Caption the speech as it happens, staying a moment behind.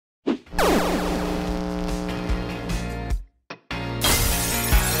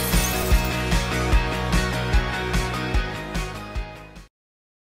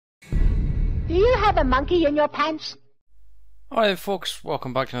have a monkey in your pants? Alright folks,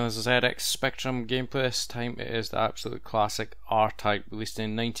 welcome back to another ZX Spectrum gameplay. This time it is the absolute classic R-Type, released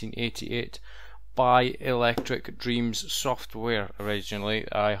in 1988 by Electric Dreams Software originally.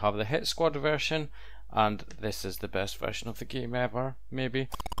 I have the Hit Squad version, and this is the best version of the game ever, maybe.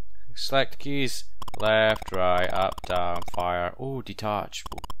 Select keys, left, right, up, down, fire. Oh, detach,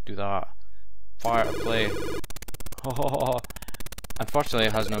 we'll do that. Fire to play. Oh, unfortunately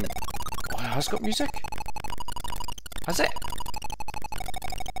it has no... Oh, it has got music? Has it?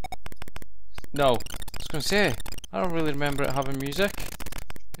 No, I was going to say, I don't really remember it having music.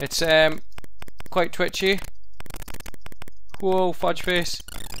 It's quite twitchy. Whoa, fudge face.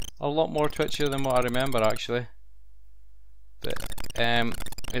 A lot more twitchy than what I remember actually. But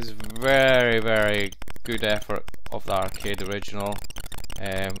it's very, very good effort of the arcade original.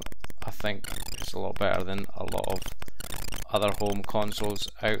 I think it's a lot better than a lot of other home consoles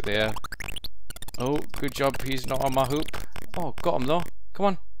out there. Oh, good job, he's not on my hoop. Oh, got him though. Come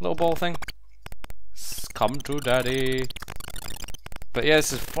on, little ball thing. Come to daddy. But yeah,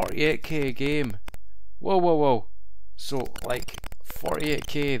 this is 48k game. Whoa, whoa, whoa. So, like,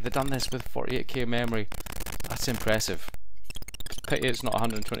 48k, they've done this with 48k memory. That's impressive. Pity it's not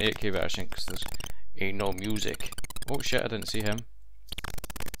 128k version, because there's ain't no music. Oh shit, I didn't see him.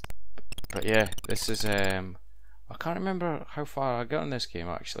 But yeah, this is, I can't remember how far I got in this game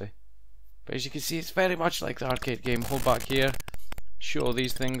actually. But as you can see, it's very much like the arcade game. Hold back here, shoot all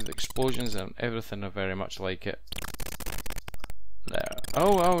these things, the explosions and everything are very much like it. There.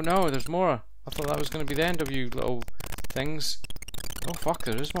 Oh no, there's more. I thought that was going to be the end of you little things. Oh fuck,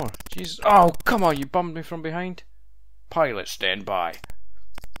 there is more. Jesus. Oh, come on, you bummed me from behind. Pilot, stand by.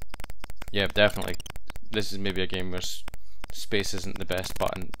 Yeah, definitely. This is maybe a game where space isn't the best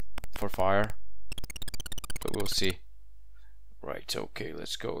button for fire. But we'll see. Right, okay,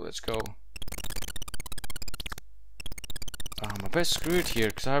 let's go, let's go. I'm a bit screwed here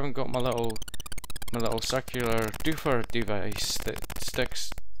because I haven't got my little circular doofer device that sticks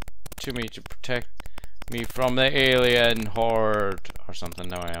to me to protect me from the alien horde or something.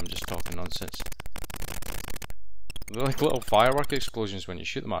 No, I am just talking nonsense. They're like little firework explosions when you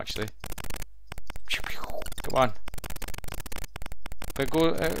shoot them actually. Come on. But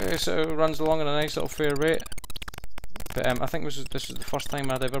it runs along at a nice little fair rate. But I think this was the first time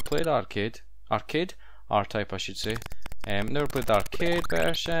I'd ever played arcade. R-Type I should say. Never played the arcade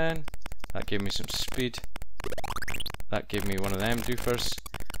version. That gave me some speed. That gave me one of them doofers.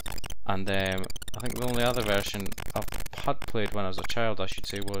 And I think the only other version I had played when I was a child, I should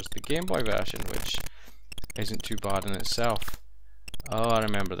say, was the Game Boy version, which isn't too bad in itself. Oh, I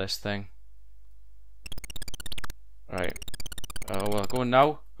remember this thing. Right. Oh well, go on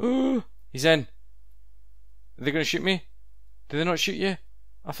now. Ooh, he's in. Are they going to shoot me? Did they not shoot you?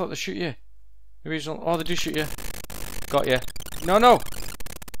 I thought they shoot you. Maybe he's not. Oh, they do shoot you. Got you. No, no.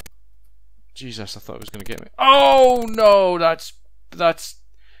 Jesus, I thought it was going to get me. Oh no, that's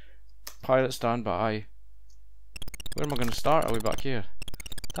pilot stand by. Where am I going to start? Are we back here?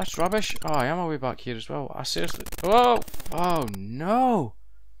 That's rubbish. Oh, I am all the way back here as well. I seriously. Oh, oh no.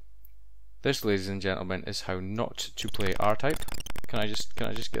 This, ladies and gentlemen, is how not to play R-Type. Can I just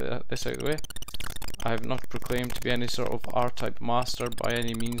get this out of the way? I have not proclaimed to be any sort of R-Type master by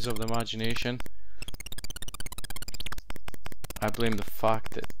any means of the imagination. I blame the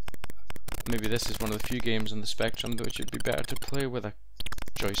fact that maybe this is one of the few games on the Spectrum which would be better to play with a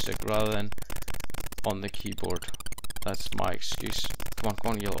joystick rather than on the keyboard. That's my excuse. Come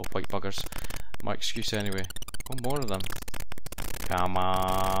on, you little white buggers. My excuse anyway. Oh, more of them. Come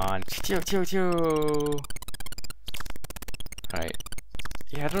on. Right.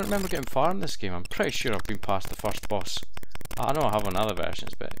 Yeah, I don't remember getting far in this game. I'm pretty sure I've been past the first boss. I know I have on other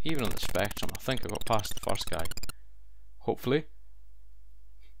versions, but even on the Spectrum, I think I got past the first guy. Hopefully.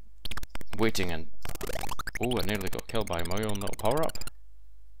 Waiting and... Oh, I nearly got killed by my own little power-up.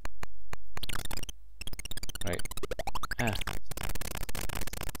 Right.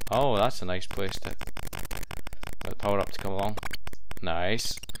 Oh, that's a nice place to... Let the power-up to come along.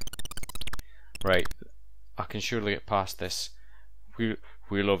 Nice. Right. I can surely get past this.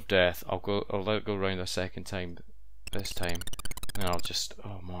 Wheel of Death. I'll let it go round a second time this time. And I'll just...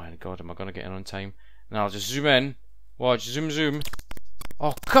 Oh my god, am I going to get in on time? And I'll just zoom in. Watch, zoom.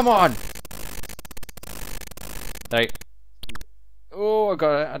 Oh, come on! Right. Oh, I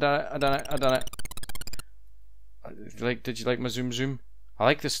got it. I done it. Did you like my zoom? I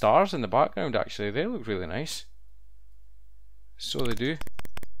like the stars in the background actually. They look really nice. So they do.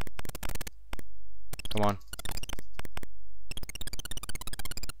 Come on.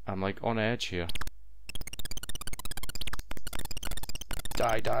 I'm like on edge here.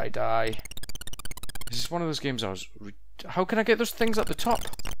 Die. This is one of those games I was... How can I get those things at the top?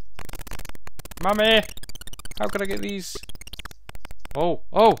 Mummy! How can I get these? Oh,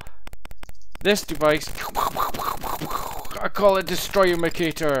 oh! This device. I call it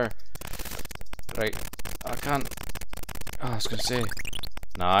Destroyer-Macator. Right, I can't... Oh, I was going to say...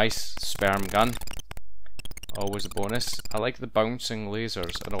 Nice, sperm gun. Always a bonus. I like the bouncing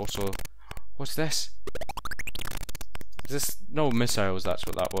lasers, and also... What's this? Is this... No, missiles, that's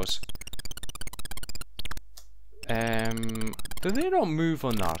what that was. Do they not move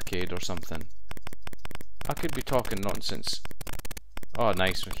on the arcade or something? I could be talking nonsense. Oh,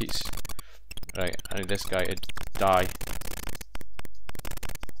 nice. He's... Right, I need this guy to die.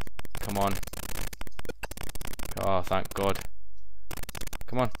 Come on. Oh, thank God.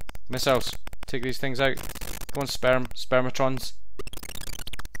 Come on. Missiles. Take these things out. Come on, spermatrons.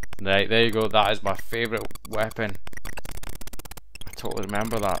 Right, there you go. That is my favourite weapon. I totally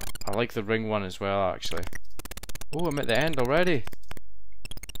remember that. I like the ring one as well, actually. Oh, I'm at the end already.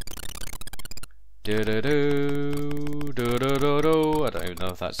 Do do do do do do do. I don't even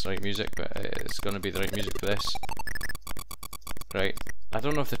know if that's the right music, but it's going to be the right music for this. Right. I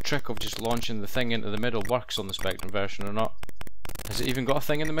don't know if the trick of just launching the thing into the middle works on the Spectrum version or not. Has it even got a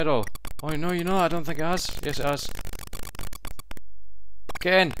thing in the middle? Oh no, you know, I don't think it has. Yes, it has.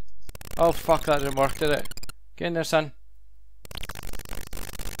 Get in. Oh fuck, that didn't work, did it? Get in there, son.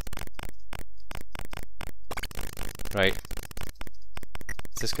 Right.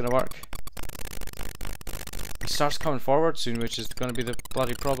 Is this gonna work? He starts coming forward soon, which is gonna be the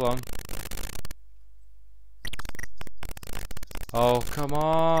bloody problem. Oh, come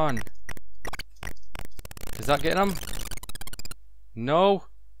on! Is that getting him? No!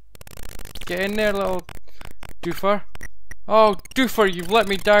 Get in there, little doofer. Oh, doofer, you've let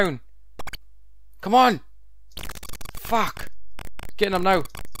me down! Come on! Fuck! Getting him now.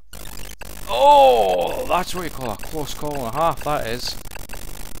 Oh! That's what you call a close call and a half, that is.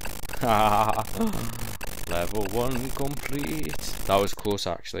 Level 1 complete. That was close,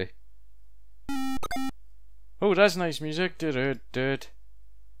 actually. Oh, that's nice music.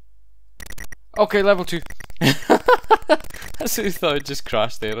 Okay, level 2. I seriously thought it just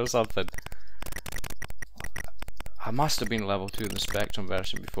crashed there or something. I must have been level 2 in the Spectrum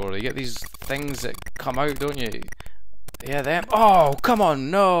version before. You get these things that come out, don't you? Yeah, them. Oh, come on,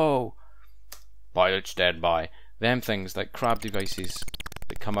 no! Pilot stand by. Them things, like crab devices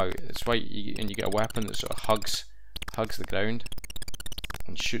that come out. It's why you get a weapon that sort of hugs the ground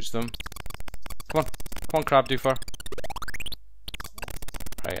and shoots them. Come on, crab doofer.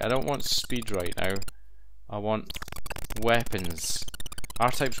 Right, I don't want speed right now. I want weapons.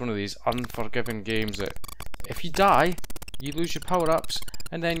 R-Type's one of these unforgiving games that if you die, you lose your power-ups,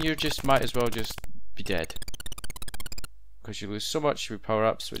 and then you just might as well just be dead. Because you lose so much of your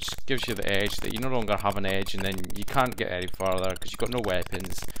power-ups, which gives you the edge that you no longer have an edge, and then you can't get any farther because you've got no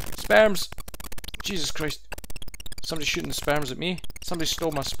weapons. Sperms! Jesus Christ. Somebody's shooting the sperms at me. Somebody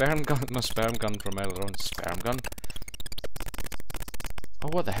stole my sperm gun from earlier on. Sperm gun. Oh,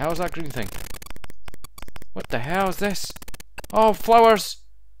 what the hell is that green thing? What the hell is this? Oh, flowers!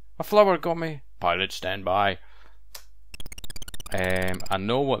 A flower got me. Pilot stand by. I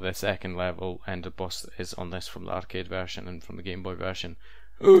know what the second level end of boss is on this from the arcade version and from the Game Boy version.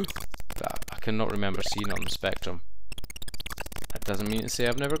 But I cannot remember seeing it on the Spectrum. That doesn't mean to say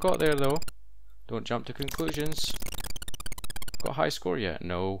I've never got there though. Don't jump to conclusions. Got a high score yet?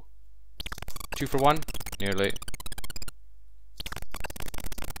 No. 2 for 1? Nearly.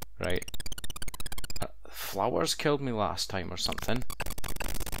 Right. Flowers killed me last time or something.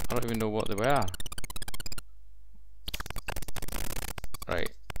 I don't even know what they were.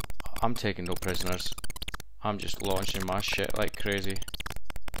 Right. I'm taking no prisoners. I'm just launching my shit like crazy.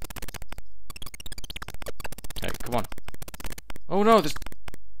 Right, come on. Oh no, there's...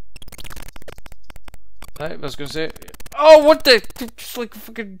 Right, I was gonna say... Oh, what the... Just like a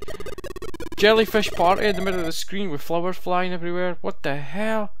fucking jellyfish party in the middle of the screen with flowers flying everywhere. What the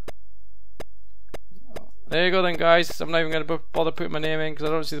hell? There you go then, guys. I'm not even going to bother putting my name in because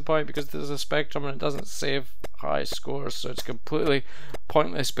I don't see the point, because there's a Spectrum and it doesn't save high scores, so it's completely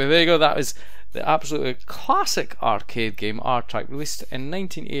pointless. But there you go. That is the absolutely classic arcade game R-Type, released in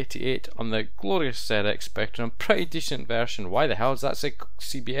 1988 on the glorious ZX Spectrum. Pretty decent version. Why the hell does that say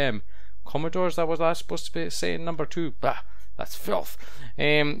CBM? Commodore? Is that what that's supposed to be saying? Number 2? Bah, that's filth.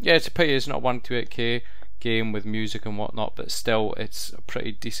 Yeah, it's a pity it's not 128K game with music and whatnot, but still, it's a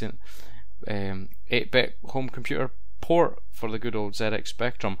pretty decent 8-bit home computer port for the good old ZX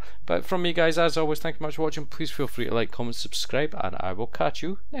Spectrum. But from me, guys, as always, thank you much for watching. Please feel free to like, comment, subscribe, and I will catch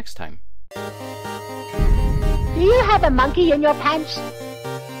you next time. Do you have a monkey in your pants?